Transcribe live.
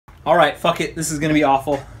Alright, fuck it, this is gonna be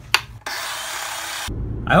awful.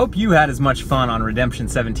 I hope you had as much fun on Redemption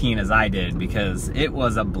 17 as I did, because it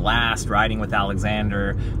was a blast riding with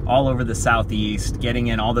Alexander all over the Southeast, getting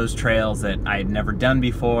in all those trails that I had never done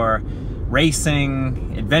before,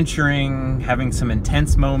 racing, adventuring, having some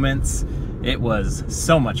intense moments. It was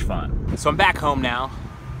so much fun. So I'm back home now.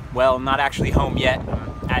 Well, not actually home yet.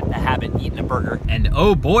 I'm at the Habit eating a burger. And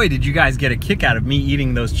oh boy, did you guys get a kick out of me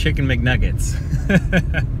eating those chicken McNuggets.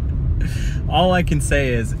 All I can say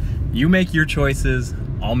is, you make your choices,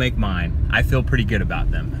 I'll make mine. I feel pretty good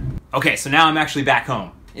about them. Okay, so now I'm actually back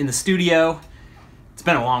home in the studio. It's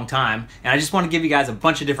been a long time, and I just want to give you guys a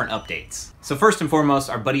bunch of different updates. So first and foremost,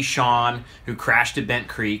 our buddy Sean, who crashed at Bent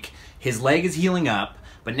Creek, his leg is healing up,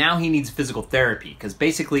 but now he needs physical therapy, because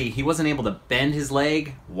basically he wasn't able to bend his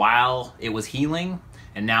leg while it was healing,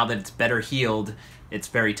 and now that it's better healed, it's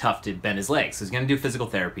very tough to bend his leg. So he's gonna do physical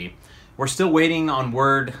therapy. We're still waiting on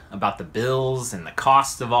word about the bills and the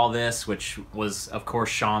cost of all this, which was, of course,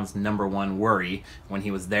 Sean's #1 worry when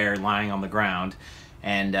he was there lying on the ground.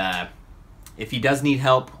 And if he does need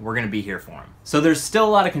help, we're gonna be here for him. So there's still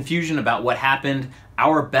a lot of confusion about what happened.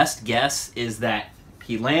 Our best guess is that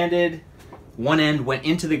he landed, one end went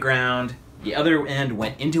into the ground, the other end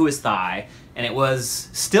went into his thigh, and it was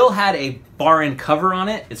still had a bar end cover on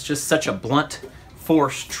it. It's just such a blunt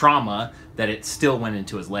force trauma that it still went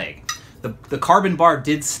into his leg. The carbon bar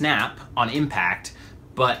did snap on impact,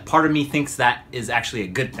 but part of me thinks that is actually a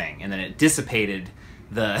good thing, and then it dissipated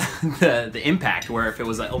the impact, where if it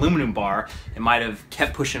was an aluminum bar, it might have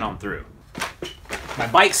kept pushing on through. My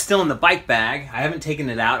bike's still in the bike bag. I haven't taken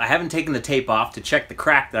it out. I haven't taken the tape off to check the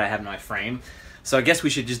crack that I have in my frame, so I guess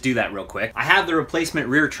we should just do that real quick. I have the replacement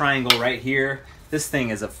rear triangle right here. This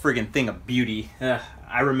thing is a friggin' thing of beauty.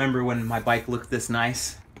 I remember when my bike looked this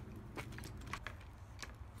nice.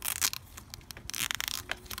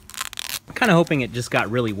 I'm kind of hoping it just got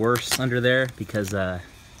really worse under there, because that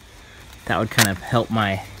would kind of help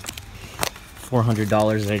my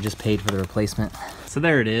 $400 that I just paid for the replacement. So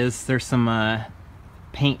there it is. There's some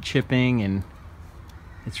paint chipping, and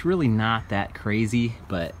it's really not that crazy,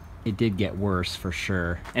 but it did get worse for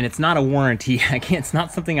sure. And it's not a warranty. It's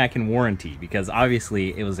not something I can warranty, because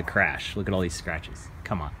obviously it was a crash. Look at all these scratches.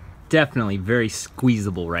 Come on. Definitely very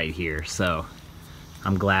squeezable right here, so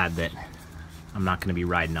I'm glad that I'm not going to be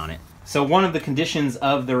riding on it. So one of the conditions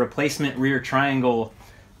of the replacement rear triangle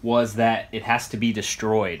was that it has to be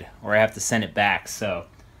destroyed, or I have to send it back, so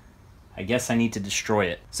I guess I need to destroy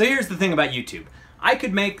it. So here's the thing about YouTube. I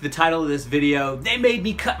could make the title of this video, "They made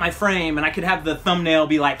me cut my frame," and I could have the thumbnail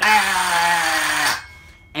be like, "Ah!"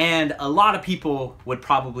 And a lot of people would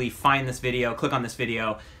probably find this video, click on this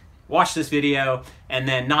video, watch this video, and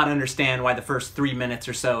then not understand why the first 3 minutes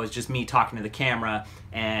or so is just me talking to the camera,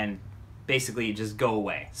 and basically just go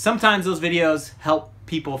away. Sometimes those videos help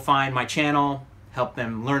people find my channel, help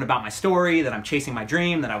them learn about my story, that I'm chasing my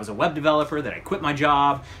dream, that I was a web developer, that I quit my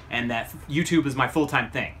job, and that YouTube is my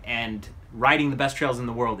full-time thing, and riding the best trails in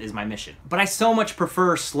the world is my mission. But I so much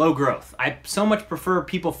prefer slow growth. I so much prefer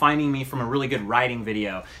people finding me from a really good riding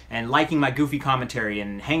video and liking my goofy commentary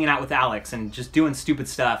and hanging out with Alex and just doing stupid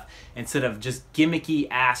stuff instead of just gimmicky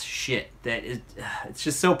ass shit that is, it's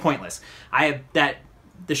just so pointless. I have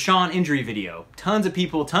the Sean injury video, tons of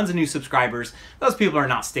people, tons of new subscribers. Those people are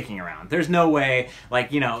not sticking around. There's no way,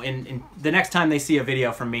 like, you know, in the next time they see a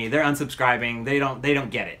video from me, they're unsubscribing. They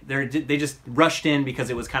don't get it. They just rushed in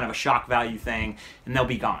because it was kind of a shock value thing, and they'll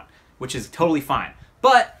be gone, which is totally fine.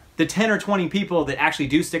 But the 10 or 20 people that actually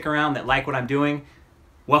do stick around, that like what I'm doing,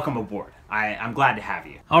 welcome aboard. I'm glad to have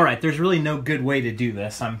you. All right, there's really no good way to do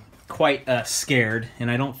this. I'm quite scared,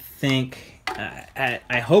 and I don't think...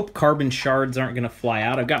 I hope carbon shards aren't gonna fly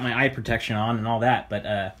out. I've got my eye protection on and all that,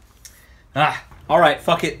 but all right,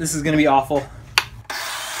 fuck it. This is gonna be awful.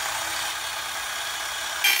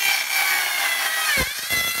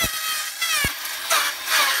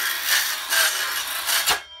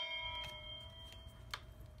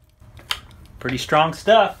 Pretty strong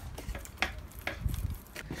stuff.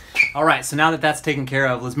 All right, so now that that's taken care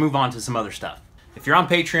of, let's move on to some other stuff. If you're on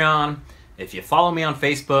Patreon, if you follow me on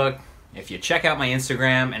Facebook, if you check out my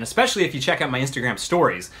Instagram, and especially if you check out my Instagram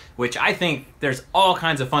stories, which I think there's all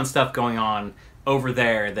kinds of fun stuff going on over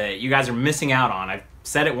there that you guys are missing out on. I've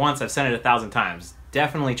said it once, I've said it 1,000 times.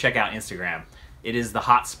 Definitely check out Instagram. It is the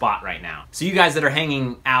hot spot right now. So you guys that are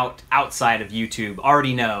hanging out outside of YouTube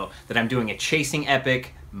already know that I'm doing a Chasing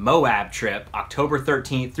Epic Moab trip, October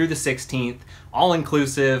 13th through the 16th, all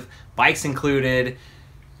inclusive, bikes included,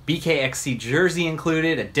 BKXC jersey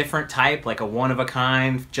included, a different type, like a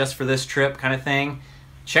one-of-a-kind, just for this trip kind of thing.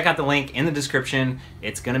 check out the link in the description.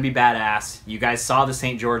 It's gonna be badass. You guys saw the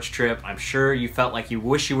St. George trip. I'm sure you felt like you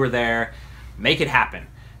wish you were there. Make it happen.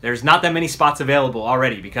 There's not that many spots available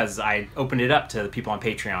already because I opened it up to the people on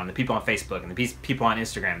Patreon, the people on Facebook, and the people on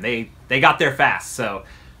Instagram. They got there fast, so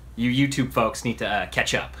you YouTube folks need to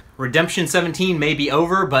catch up. Redemption 17 may be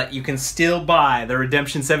over, but you can still buy the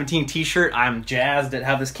Redemption 17 t-shirt. I'm jazzed at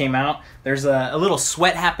how this came out. There's a little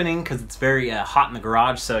sweat happening because it's very hot in the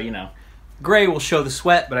garage, so you know, gray will show the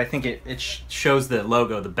sweat, but I think it shows the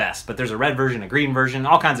logo the best. But there's a red version, a green version,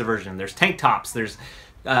 all kinds of versions. There's tank tops, there's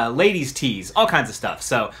ladies tees, all kinds of stuff.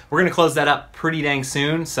 So we're gonna close that up pretty dang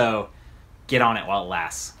soon, so get on it while it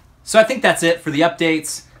lasts. So I think that's it for the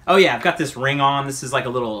updates. Oh yeah, I've got this ring on. This is like a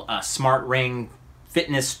little smart ring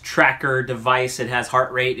fitness tracker device. It has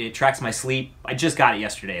heart rate, it tracks my sleep. I just got it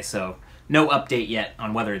yesterday, so no update yet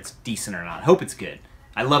on whether it's decent or not. Hope it's good.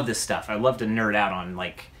 I love this stuff. I love to nerd out on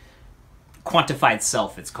like quantified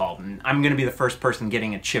self, it's called, and I'm gonna be the first person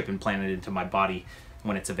getting a chip implanted into my body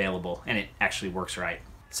when it's available and it actually works right.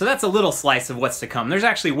 So that's a little slice of what's to come. There's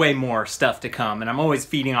actually way more stuff to come, and I'm always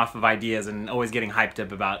feeding off of ideas and always getting hyped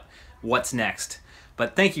up about what's next.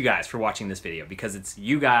 But thank you guys for watching this video, because it's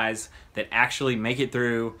you guys that actually make it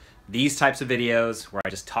through these types of videos where I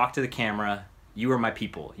just talk to the camera. You are my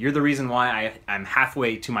people. You're the reason why I'm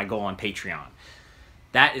halfway to my goal on Patreon.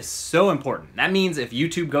 That is so important. That means if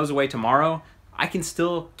YouTube goes away tomorrow, I can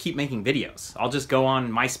still keep making videos. I'll just go on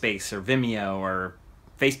MySpace or Vimeo or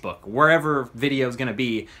Facebook, wherever video is gonna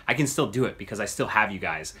be, I can still do it because I still have you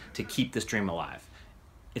guys to keep this dream alive.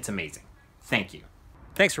 It's amazing. Thank you.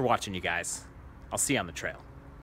 Thanks for watching, you guys. I'll see you on the trail.